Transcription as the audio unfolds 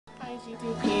Hi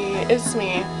GTP, it's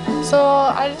me. So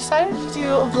I decided to do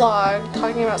a vlog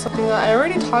talking about something that I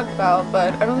already talked about,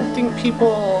 but I don't think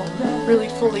people really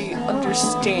fully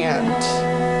understand.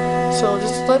 So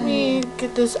just let me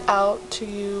get this out to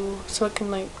you so it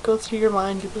can like go through your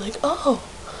mind. You'll be like, oh,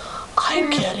 I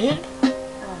get it.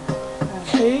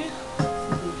 Okay.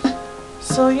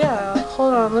 So yeah,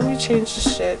 hold on, let me change the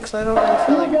shit because I don't really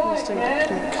feel like listening to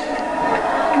pink.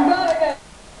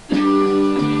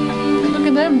 Look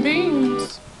at them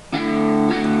beans.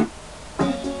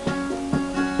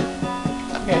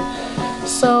 Okay,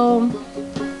 so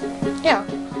yeah,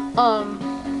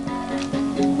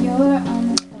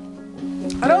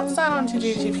 I don't sign on to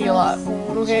GTP a lot,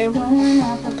 okay?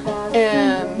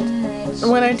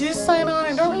 And when I do sign on,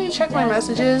 I don't really check my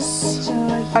messages.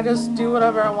 I just do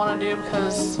whatever I want to do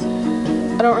because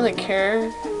I don't really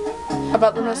care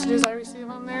about the messages I receive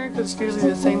on there because it's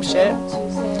usually the same shit.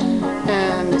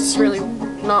 And it's really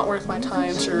not worth my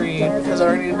time to read because I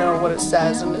already know what it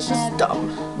says and it's just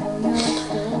dumb.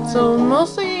 So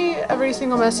mostly every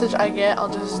single message I get, I'll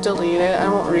just delete it. I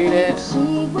won't read it.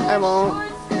 I won't.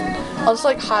 I'll just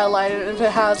like highlight it. If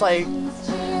it has like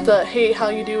the hey how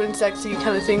you doing sexy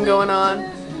kind of thing going on,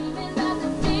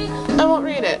 I won't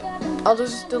read it. I'll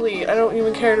just delete. I don't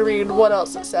even care to read what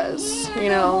else it says, you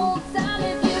know,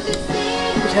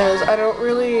 because I don't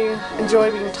really enjoy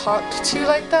being talked to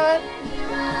like that.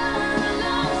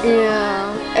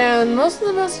 Yeah, and most of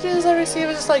the messages I receive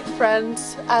is just like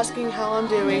friends asking how I'm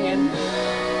doing, and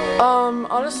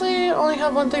honestly I only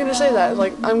have one thing to say, that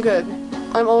like I'm good.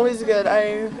 I'm always good.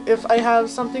 If I have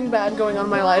something bad going on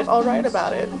in my life, I'll write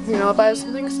about it. You know, if I have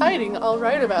something exciting, I'll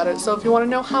write about it. So if you want to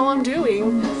know how I'm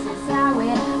doing,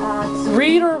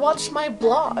 read or watch my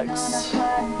blogs.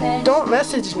 Don't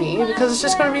message me because it's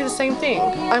just going to be the same thing.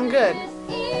 I'm good.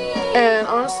 And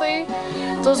honestly,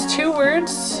 those two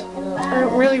words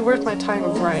aren't really worth my time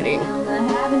of writing.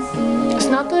 It's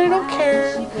not that I don't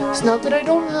care, it's not that I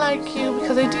don't like you,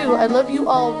 because I do. I love you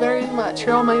all very much.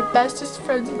 You're all my bestest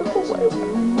friends in the whole world.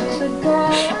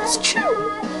 It's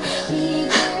true.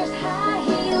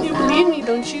 You believe me,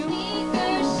 don't you?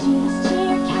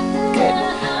 Okay,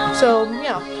 so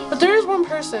yeah. But there is one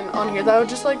person on here that I would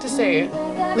just like to say,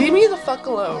 leave me the fuck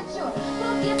alone.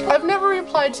 I've never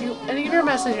replied to any of your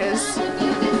messages.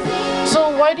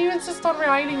 So why do you insist on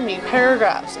writing me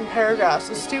paragraphs and paragraphs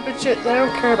of stupid shit that I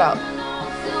don't care about?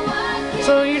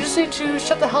 So you just need to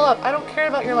shut the hell up. I don't care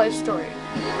about your life story.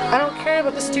 I don't care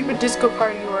about the stupid disco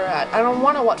party you were at. I don't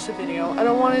want to watch the video. I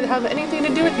don't want to have anything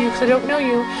to do with you because I don't know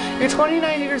you. You're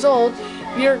 29 years old.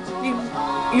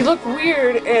 You look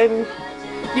weird and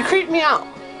you creep me out.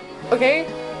 Okay?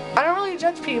 I don't really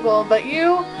judge people, but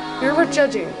you're worth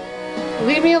judging.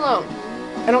 Leave me alone.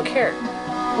 I don't care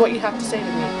what you have to say to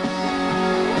me.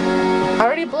 I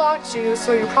already blocked you,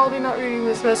 so you're probably not reading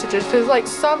these messages, because like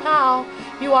somehow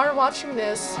you are watching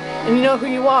this and you know who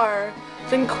you are,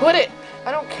 then quit it.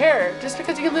 I don't care. Just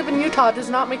because you live in Utah does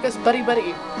not make us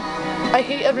buddy-buddy. I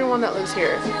hate everyone that lives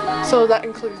here, so that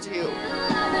includes you.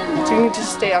 So you need to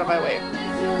stay out of my way.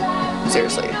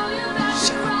 Seriously.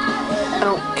 Shut up. I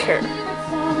don't care.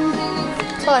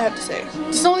 That's all I have to say.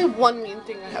 There's only one mean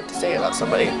thing I have to say about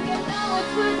somebody.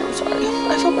 I'm sorry.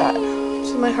 I feel bad.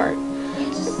 It's in my heart.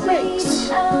 It breaks.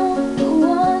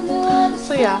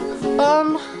 So yeah,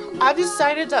 I've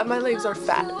decided that my legs are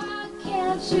fat.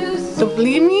 Don't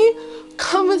believe me?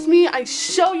 Come with me, I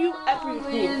show you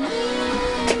everything.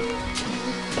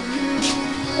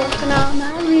 Walking out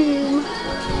my room.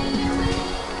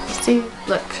 See,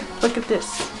 look at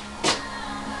this.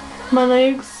 My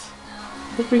legs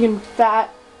are freaking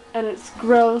fat and it's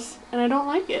gross and I don't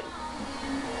like it.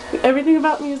 Everything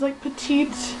about me is like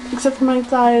petite except for my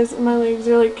thighs, and my legs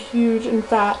are like huge and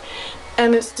fat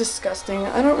and it's disgusting.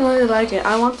 I don't really like it.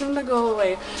 I want them to go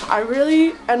away. I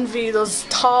really envy those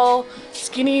tall,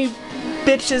 skinny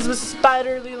bitches with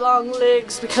spiderly long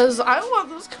legs because I want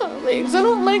those kind of legs. I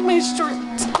don't like my short,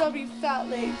 stubby, fat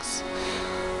legs.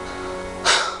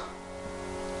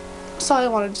 That's all I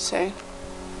wanted to say.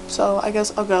 So I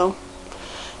guess I'll go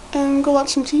and go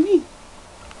watch some TV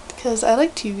because I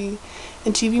like TV.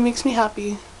 And TV makes me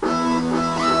happy.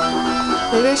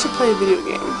 Maybe I should play a video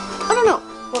game. I don't know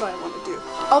what I want to do.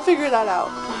 I'll figure that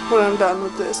out when I'm done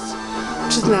with this,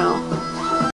 which is now.